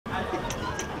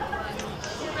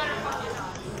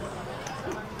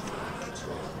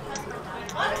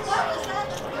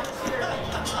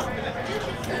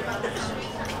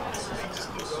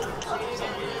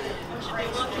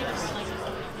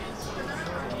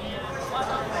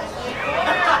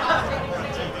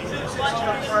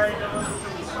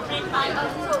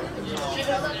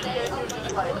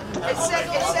said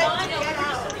to get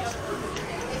out.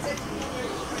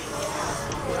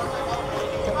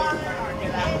 Come on,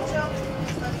 Angel.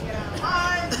 Let me get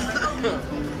out.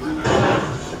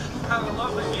 Have a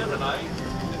lovely meal tonight.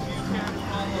 If you can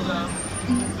follow them,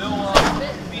 they'll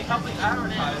be helping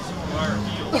advertise some of our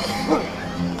meals.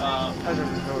 I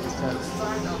don't know what it says.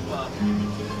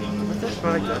 What's this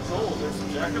one like this?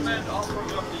 Recommend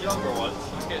offering up the younger ones.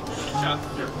 Get to the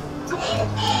chapter.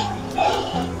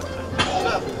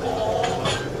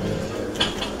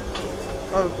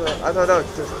 Oh, good. I thought that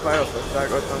was just final for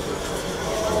that or something.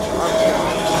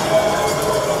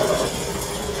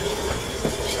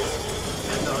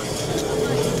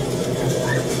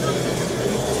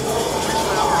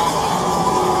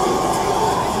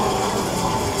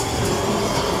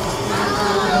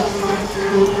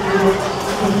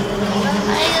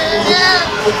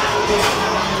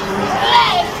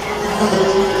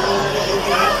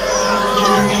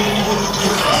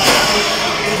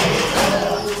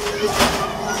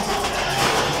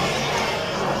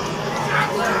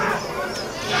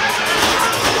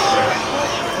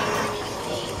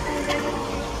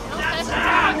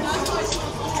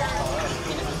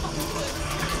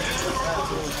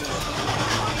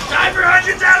 Time for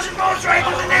 100,000 volts right to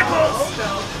the nipples!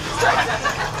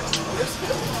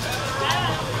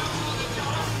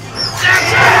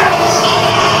 That's it!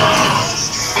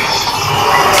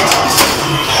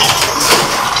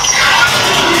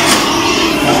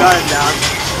 Got it down.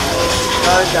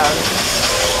 Got it down.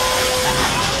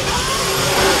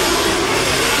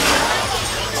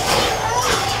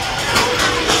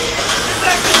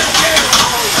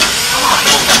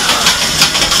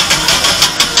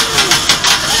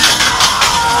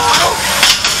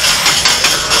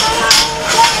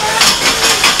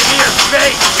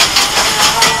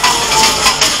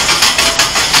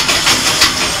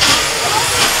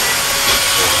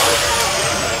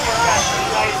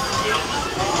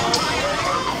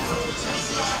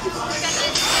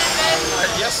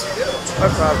 Yes, you do. No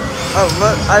problem. Oh,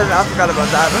 look, I forgot about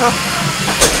that.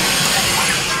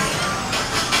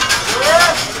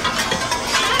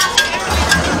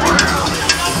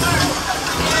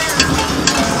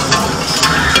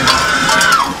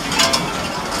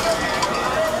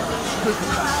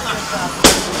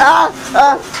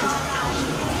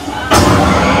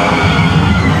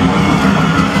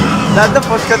 That's the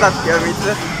first that scared me.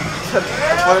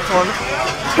 For this one.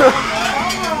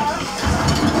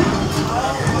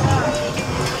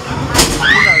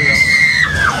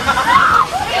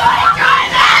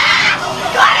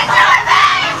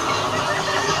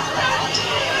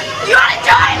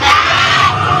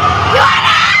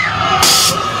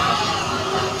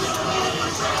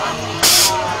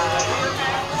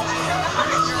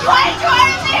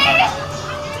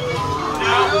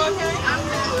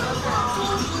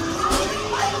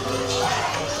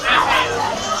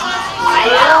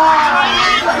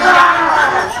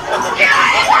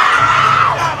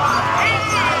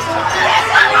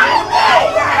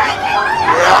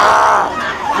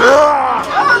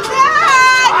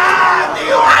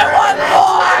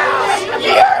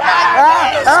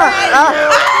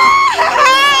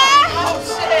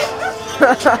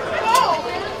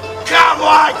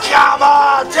 Come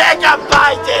on, take a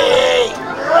bite to eat!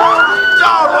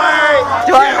 Don't worry,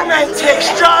 human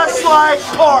tastes just like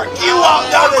pork. You won't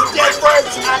know the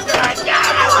difference after I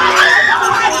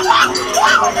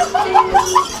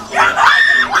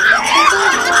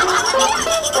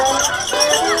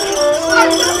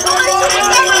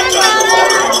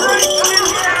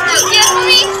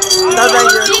No, thank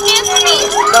you. Can you dance for me?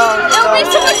 No, It'll be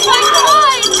so much fun. Come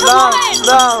on. Come on.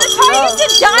 No. The party's to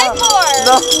die for.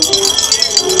 No.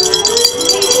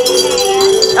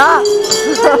 Ah!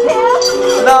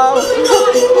 No.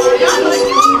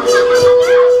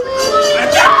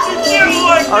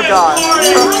 Oh God.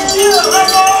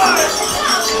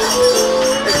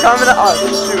 It's coming up.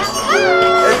 Shoot.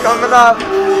 It's coming up.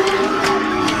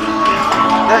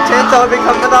 The chainsaw will be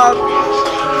coming up.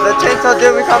 The chainsaw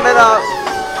did be coming up.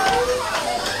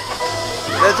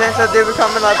 The chainsaw did be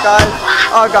coming up, guys.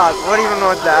 Oh God, what even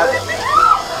was that?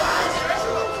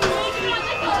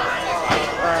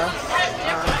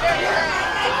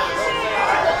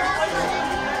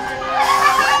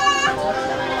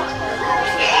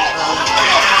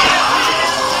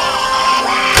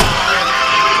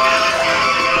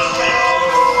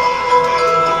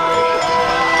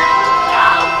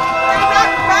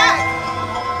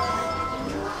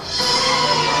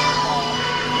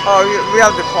 Oh, we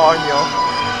have the car here.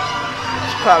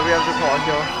 Crap, we have the car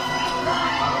here.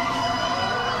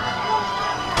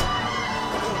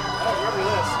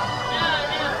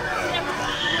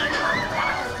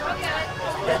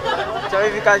 So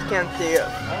if you you guys can't see it.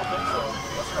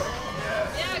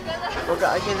 Okay,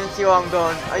 I can't even see where I'm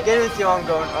going. I can't even see where I'm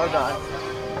going. Oh god.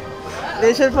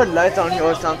 They should put lights on here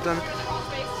or something.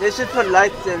 They should put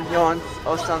lights in here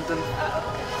or something.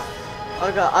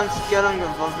 Oh god, I'm scared I'm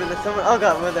gonna bump into someone. Oh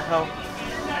god, where the hell?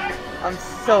 I'm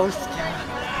so scared.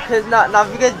 Cause not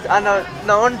because I know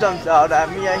no one jumps out at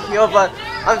me here, but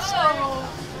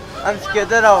I'm scared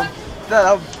that I'll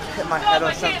hit my head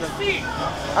or something.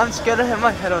 I'm scared to hit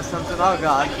my head or something. Oh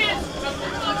god.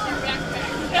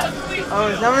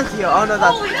 Oh, someone's here. Oh no,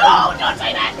 that's. Oh no! Don't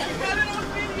say that!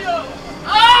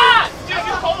 Ah! Dude,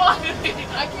 hold on.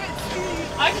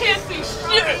 I can't see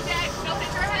shit.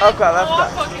 Oh crap, that's Oh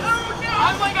bad.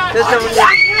 my god. There's someone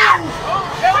here.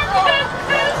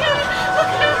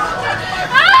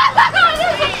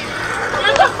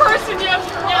 There's a person you have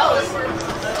to know.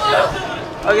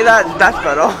 Okay, that's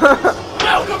better.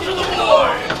 Welcome to the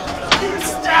war.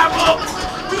 Stab him.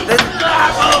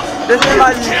 This is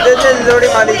literally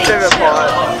my least favorite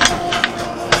part.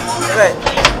 Wait,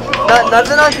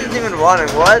 nothing else is even running.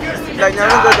 What? Like none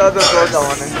of the other doors are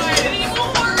running.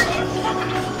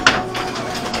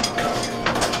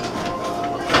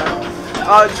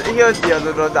 Oh, here's the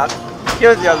other door that.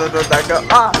 Here's the other door that go.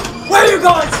 Ah! Where are you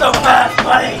going so fast,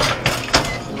 buddy?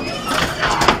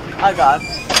 I got.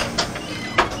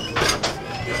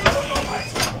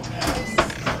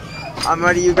 I'm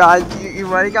ready, you guys. You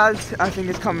ready, guys? I think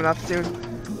it's coming up soon.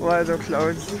 Why they're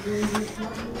closed?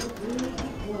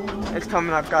 It's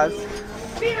coming up, guys.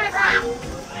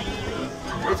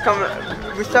 It's coming.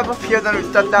 We step up here, then we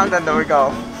step down, then there we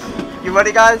go. You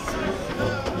ready, guys?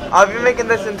 I've been making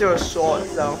this into a short,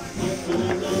 so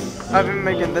I've been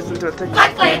making this into a TikTok.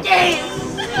 Let's play a game.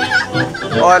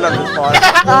 Oh, I love this part.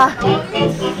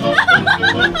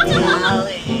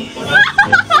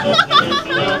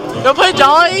 Don't play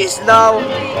dollies? No.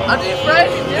 I'm afraid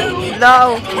you do.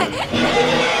 No.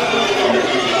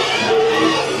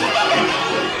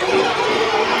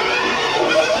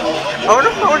 I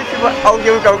wonder how many people. Oh,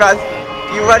 here we go, guys.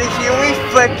 You ready? Here we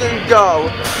freaking go.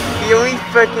 Here we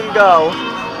freaking go.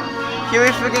 Here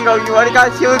we freaking go. You ready,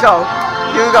 guys? Here we go.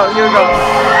 Here we go. Here we go.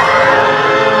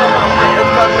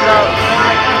 It's coming up.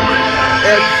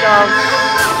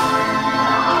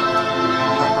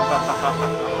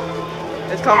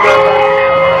 It's coming up.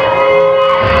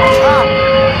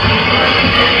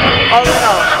 Oh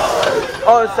no.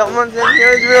 Oh, someone's in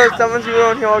here. It's real. Someone's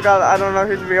real in here. Oh god, I don't know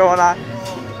who's real or not.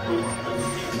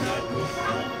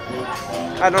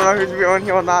 I don't know who's real in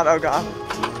here or not. Oh god.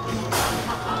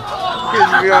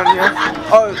 Who's real in here?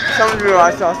 Oh, someone's real.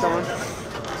 I saw someone.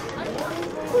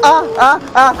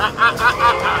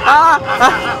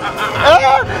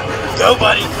 Go,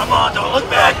 buddy. Come on. Don't look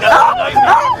back.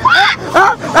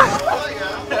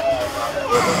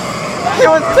 He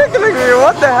was tickling me.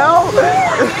 What the hell?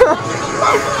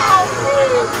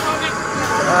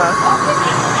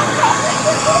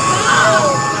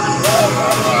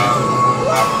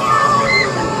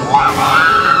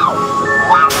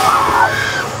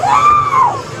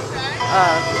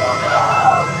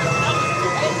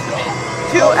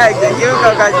 Two exit. Here we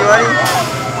go, guys. You ready?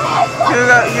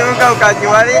 Here we go, guys. You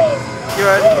ready? You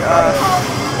ready?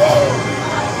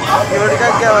 You ready,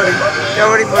 guys? Get ready. Get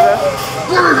ready for the.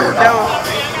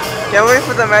 Get ready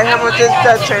for the mayhem with this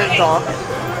chainsaw.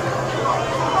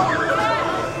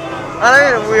 I don't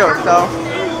need a wheel, so.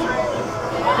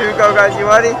 Here we go, guys. You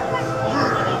ready?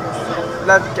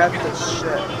 Let's get this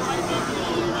shit.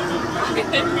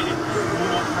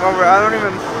 Over. I don't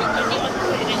even.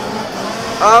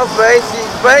 Oh, brace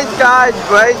guys,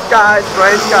 brace guys,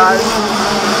 brace guys,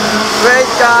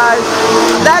 brace guys.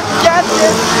 Let's get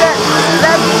this shit.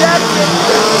 Let's get this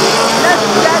shit. Let's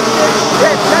get this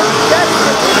shit. Let's get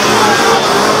this shit.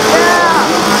 Yeah.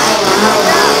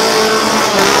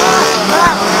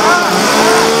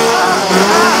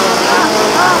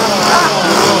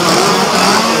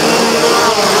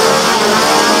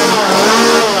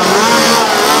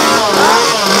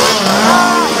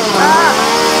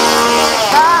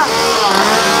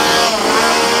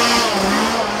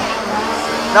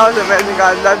 That was amazing,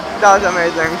 guys. That was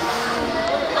amazing.